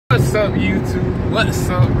What's up, YouTube? What's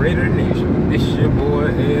up, Raider Nation? This your boy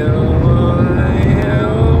LB.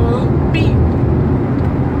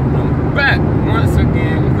 I'm back once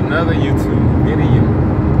again with another YouTube video.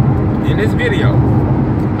 In this video,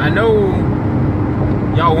 I know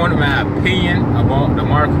y'all wanted my opinion about the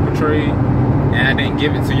Amari trade, and I didn't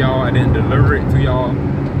give it to y'all. I didn't deliver it to y'all.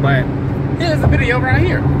 But here's the video right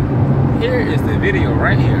here. Here is the video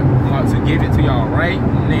right here. I'm about to give it to y'all right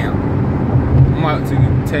now. I'm about to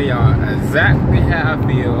tell y'all exactly how I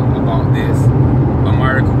feel about this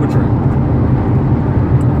Amari trade.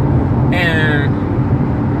 And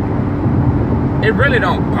it really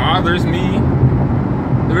don't bother me.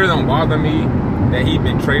 It really don't bother me that he's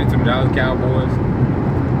been traded to the Dallas Cowboys.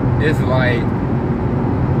 It's like,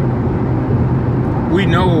 we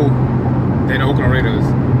know that the Oakland Raiders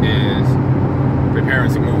is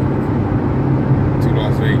preparing to move to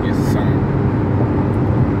Las Vegas soon.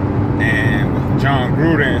 And with John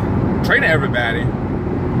Gruden trading everybody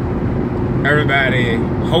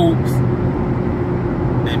hopes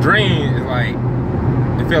and dreams is like,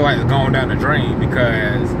 it feels like it's going down the drain,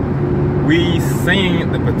 because we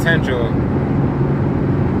seen the potential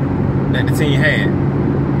that the team had.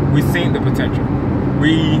 We seen the potential.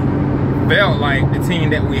 We felt like the team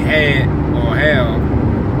that we had or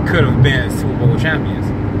have could have been Super Bowl champions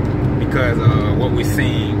because of what we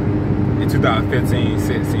seen in 2015,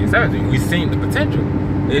 16, 17. We seen the potential.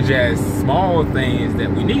 It's just small things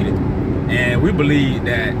that we needed. And we believe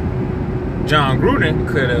that John Gruden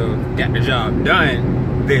could have got the job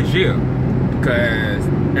done this year, because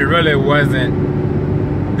this really wasn't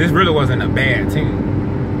a bad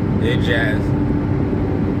team. It just,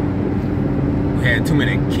 we had too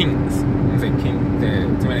many kinks. I'm saying kinks.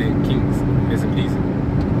 Too many kinks missing pieces.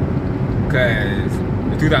 Because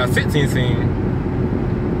the 2016 team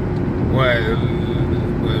was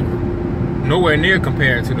nowhere near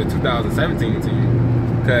compared to the 2017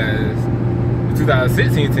 team. Because the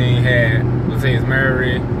 2016 team had, let's say, it's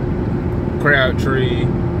Amari, Crabtree,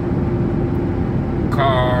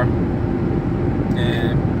 Carr,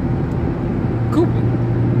 and Cooper.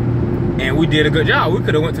 And we did a good job. We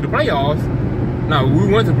could have went to the playoffs. No, we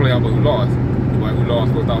went to the playoffs, but we lost. Like, we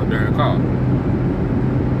lost without Derek Carr.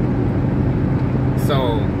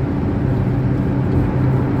 So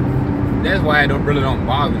that's why it really don't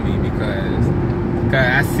bother me, because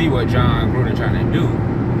I see what John Gruden trying to do.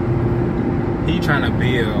 He trying to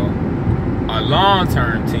build a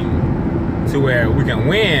long-term team to where we can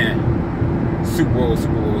win Super Bowl after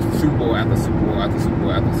Super Bowl after Super Bowl after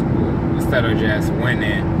Super Bowl, instead of just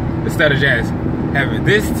winning. Instead of just having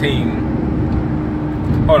this team.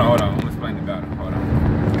 Hold on. I'm explaining about it. Hold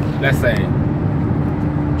on. Let's say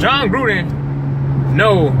John Gruden,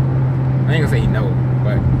 no, I ain't gonna say no,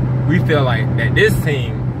 but we feel like that this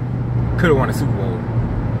team could have won a Super Bowl.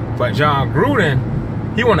 But John Gruden,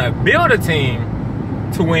 he want to build a team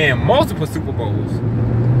to win multiple Super Bowls.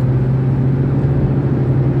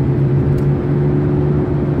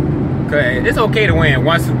 Cause it's okay to win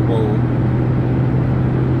one Super Bowl,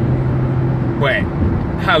 but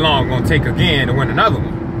how long gonna take again to win another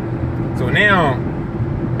one? So now,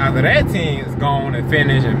 after that team is gone and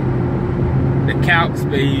finished, and the cap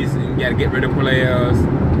space, and you gotta get rid of players.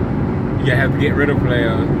 You gotta have to get rid of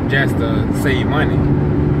players just to save money.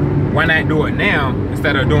 Why not do it now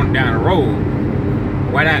instead of doing it down the road?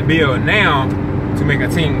 Why not build now to make a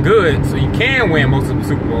team good so you can win most of the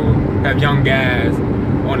Super Bowl? Have young guys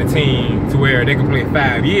on the team to where they can play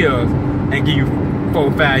 5 years and give you 4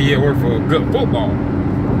 or 5 years worth of good football,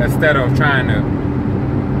 instead of trying to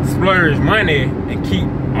splurge money and keep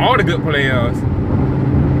all the good players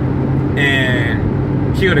and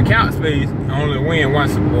kill the cap space and only win one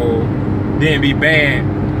Super Bowl, then be bad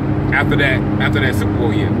after that Super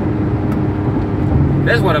Bowl year.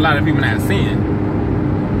 That's what a lot of people not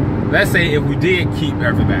seeing. Let's say if we did keep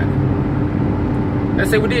everybody. Let's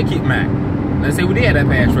say we did keep Mac. Let's say we did have that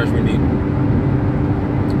pass rush we needed.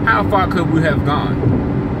 How far could we have gone?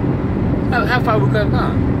 How far we could have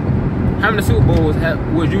gone? How many Super Bowls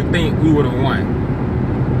would you think we would have won?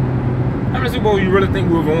 How many Super Bowls you really think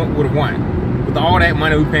we would have won? With all that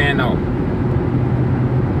money we paying out.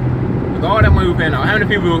 With all that money we paying out, how many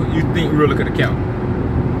people you think we really could have kept?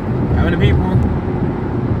 How many people?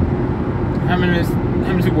 How many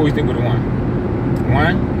Super Bowls you think we would have won?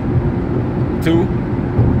 1? 2?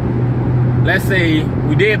 Let's say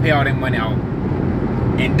we did pay all that money out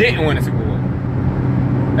and didn't win a Super Bowl.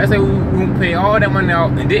 Let's say we pay all that money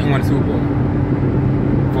out and didn't win a Super Bowl.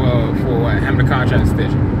 For what? Having the contract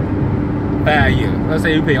extension. 5 years. Let's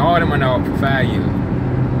say we pay all that money out for 5 years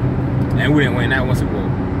and we didn't win that one Super Bowl.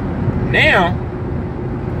 Now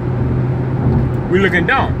we looking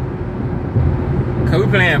dumb. Cause we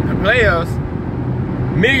playing players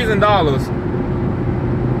millions of dollars,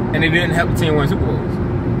 and they didn't help the team win Super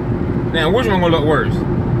Bowls. Now, which one gonna look worse?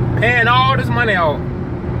 Paying all this money out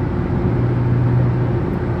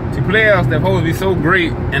to players that supposed to be so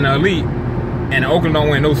great and elite, and Oakland don't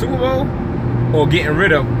win no Super Bowl, or getting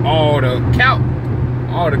rid of all the cap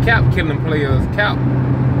killing players, cap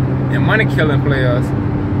and money killing players,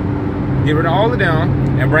 get rid of all of them,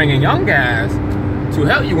 and bring in young guys to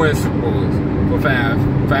help you win Super Bowls for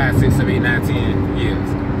 5, 6, 7, 8, 9, 10 years.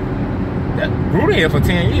 That Gruden here for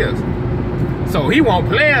 10 years. So he want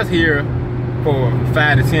players here for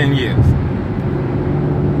 5 to 10 years.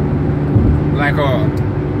 Like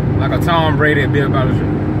a Tom Brady and Bill Belichick.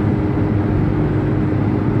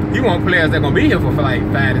 He want players that gonna be here for like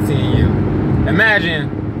 5 to 10 years. Imagine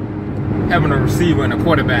having a receiver and a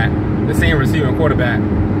quarterback, the same receiver and quarterback,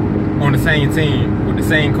 on the same team with the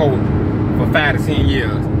same coach for 5 to 10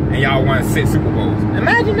 years, and y'all won 6 Super Bowls.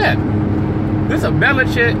 Imagine that. This is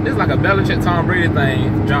like a Belichick, Tom Brady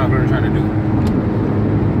thing John Gruden trying to do.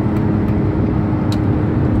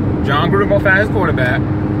 John Gruden gonna find his quarterback,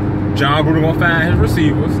 John Gruden gonna find his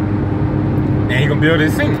receivers, and he gonna build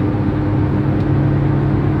his team.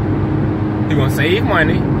 He gonna save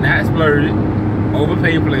money, not splurge it,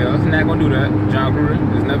 overpay players. He's not gonna do that. John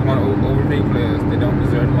Gruden is never gonna overpay players that don't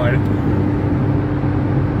deserve the money.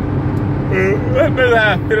 That's really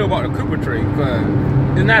how I feel about the Cooper trade, because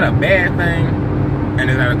it's not a bad thing and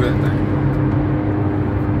it's not a good thing.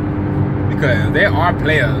 Because there are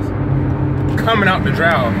players coming out the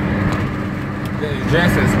draft that is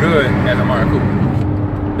just as good as Amari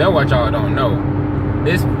Cooper. That's what y'all don't know.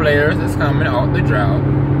 There's players that's coming out the draft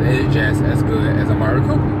that is just as good as Amari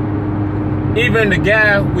Cooper. Even the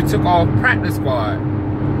guy we took off practice squad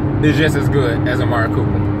is just as good as Amari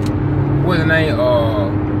Cooper. What's his name?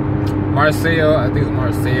 Marcel, I think it's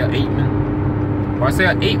Marcel Aitman.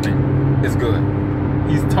 Marcel Aitman is good.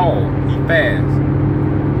 He's tall, he's fast,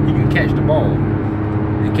 he can catch the ball,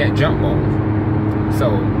 he catch jump balls.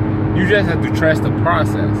 So you just have to trust the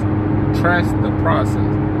process. Trust the process.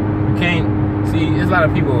 You can't see. There's a lot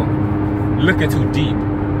of people looking too deep.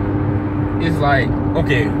 It's like,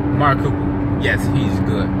 okay, Mark Cooper, yes, he's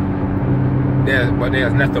good. But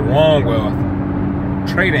there's nothing wrong with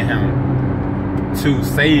trading him to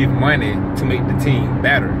save money to make the team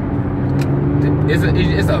better.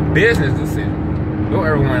 It's a business decision. Don't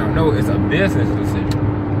everyone know it's a business decision.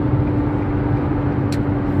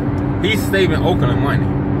 He's saving Oakland money.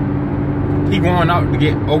 He going out to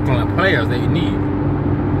get Oakland players that he need.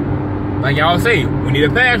 Like y'all say, we need a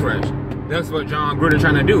pass rush. That's what John Gruden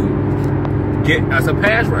trying to do. Get us a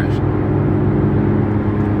pass rush.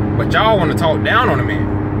 But y'all want to talk down on the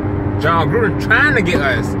man. John Gruden trying to get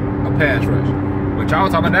us a pass rush. But y'all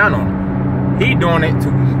talking down on him. He doing it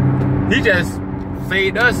too. He just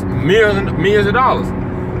saved us millions of dollars.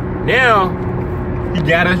 Now, he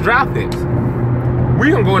got us draft picks.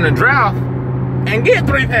 We can go in the draft and get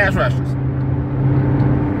 3 pass rushers.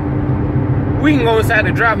 We can go inside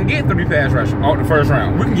the draft and get 3 pass rushers out the first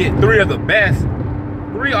round. We can get 3 of the best,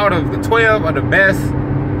 3 out of the 12 of the best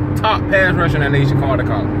top pass rushers in the nation called the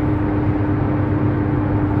college.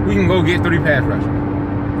 We can go get 3 pass rushers.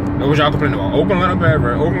 That's what y'all complaining about. Oakland got no pass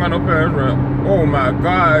rush. Oakland got no pass rush. Oh my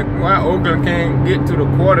God, why Oakland can't get to the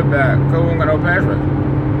quarterback? Because we don't got no pass rush.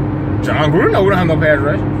 John Gruden know we don't have no pass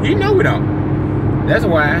rush. He know we don't. That's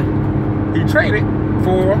why he traded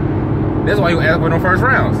for. That's why he asked for no first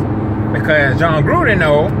rounds. Because John Gruden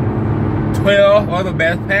know 12 other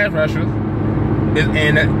best pass rushers is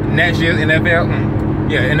in next year's NFL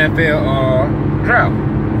draft.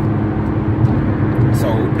 So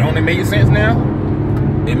don't it make sense now?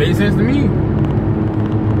 It makes sense to me.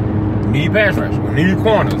 We need pass rush. We need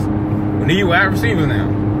corners. We need wide receivers now.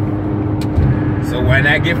 So why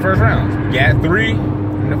not get first rounds? We got 3,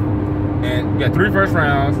 and we got 3 first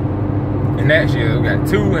rounds. And next year we got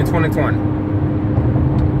 2 in 2020.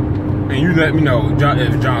 And you let me know if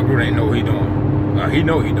John Gruden ain't know what he doing. He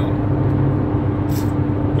know what he doing.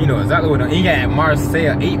 He know exactly what he doing. He got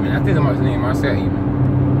Marcel Aitman. I think that's his name, Marcel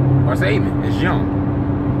Aitman. Marcel Aitman is young.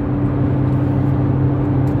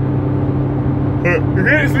 You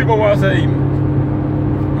can't sleep on Marcel Aitman.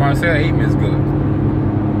 Marcel Aitman is good.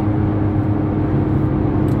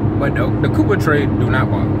 But the Cooper trade do not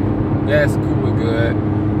bother me. Yes, Cooper good.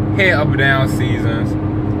 Head up and down seasons.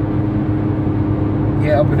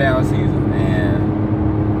 Head up and down seasons, and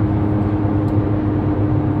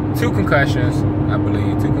 2 concussions, I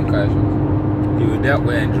believe. 2 concussions. He was dealt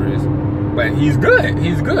with injuries. But he's good.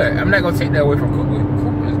 He's good. I'm not going to take that away from Cooper.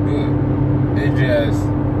 Cooper is good. It's just,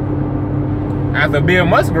 after Bill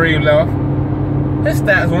Musgrave left, his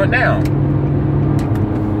stats went down.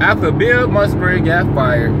 After Bill Musgrave got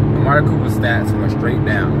fired, Amari Cooper's stats went straight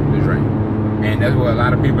down the drain. And that's what a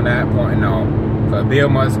lot of people not pointing out. Because Bill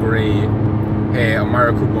Musgrave had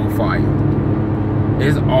Amari Cooper on fire.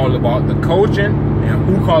 It's all about the coaching and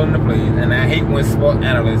who calling the plays. And I hate when sports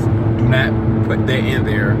analysts do not put that in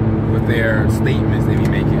there with their statements they be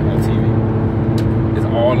making on TV. It's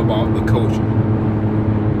all about the coaching.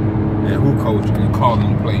 And who coaching and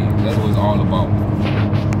calling the plays. That's what it's all about.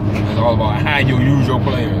 It's all about how you use your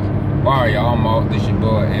players. Alright, y'all, I'm out. This your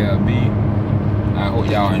boy LB. I hope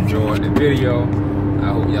y'all enjoyed the video. I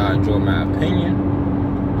hope y'all enjoyed my opinion.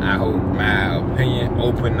 I hope my opinion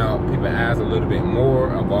opened up people's eyes a little bit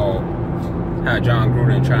more about how John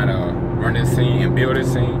Gruden trying to run this team and build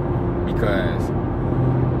this team. Because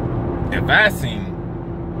if I seen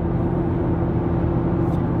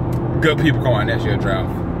good people come out next year draft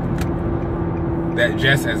that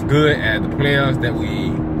just as good as the players that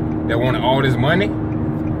wanted all this money,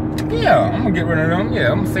 yeah, I'm gonna get rid of them.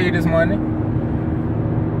 Yeah, I'm gonna save this money.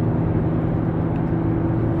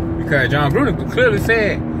 Because John Gruden clearly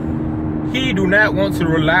said he do not want to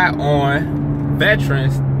rely on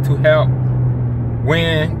veterans to help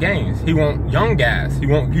win games. He want young guys. He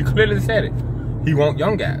clearly said it. He want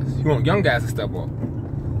young guys. He want young guys to step up.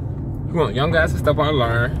 He want young guys to step up and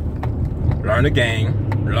learn the game,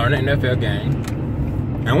 learn the NFL game,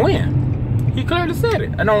 and win. He clearly said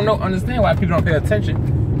it. I don't understand why people don't pay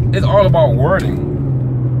attention. It's all about wording.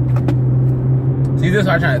 See, this is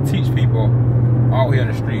what I'm trying to teach people out here in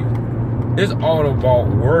the street. It's all about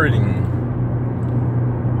wording.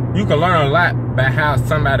 You can learn a lot by how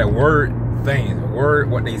somebody word things, word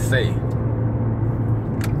what they say.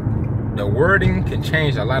 The wording can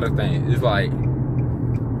change a lot of things. It's like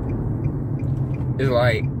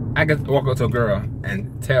I could walk up to a girl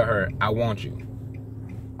and tell her I want you.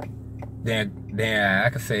 Then I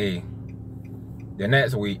could say the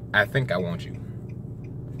next week I think I want you.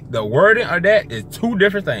 The wording of that is two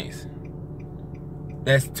different things.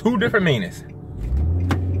 That's two different meanings.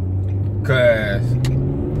 Cause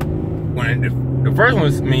when the first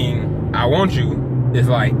one mean I want you, it's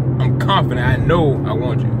like I'm confident. I know I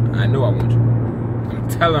want you. I know I want you. I'm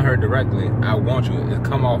telling her directly I want you. It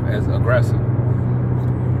come off as aggressive.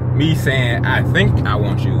 Me saying I think I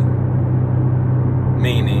want you,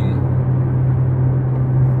 meaning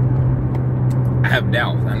I have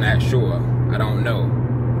doubts. I'm not sure. I don't know.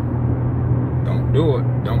 Don't do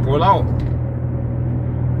it. Don't pull out.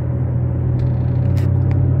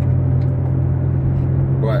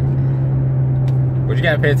 But you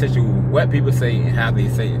gotta pay attention to what people say and how they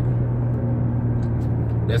say it.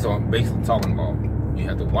 That's what I'm basically talking about. You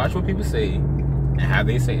have to watch what people say and how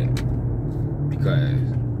they say it. Because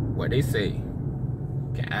what they say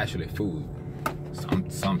can actually fool you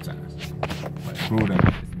sometimes. But Gruden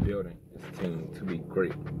is building his team to be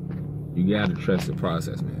great. You gotta trust the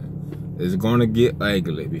process, man. It's gonna get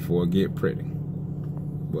ugly before it get pretty.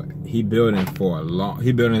 But he building a team for a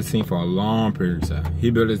long period of time. He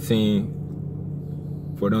built a team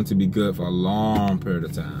for them to be good for a long period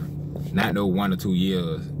of time. Not no 1 or 2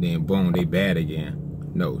 years, then boom, they bad again.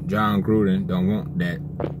 No, John Gruden don't want that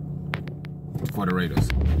for the Raiders.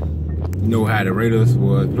 You know how the Raiders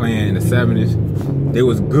was playing in the 70s? They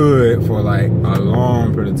was good for like a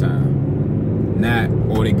long period of time. Not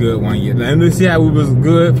only good 1 year. Now let's see how we was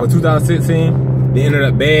good for 2016. They ended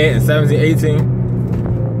up bad in 17, 18.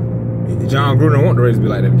 John Gruden want the Raiders to be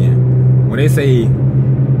like that again. When they say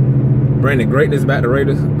bring the greatness back to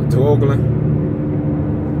Raiders, to Oakland,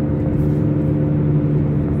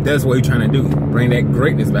 that's what he's trying to do. Bring that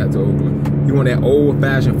greatness back to Oakland. He want that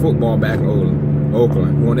old-fashioned football back in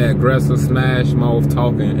Oakland. He want that aggressive, smash mouth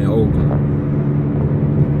talking in Oakland.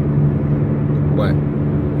 But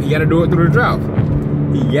he got to do it through the draft.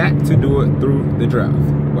 He got to do it through the draft.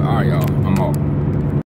 But all right, y'all, I'm off.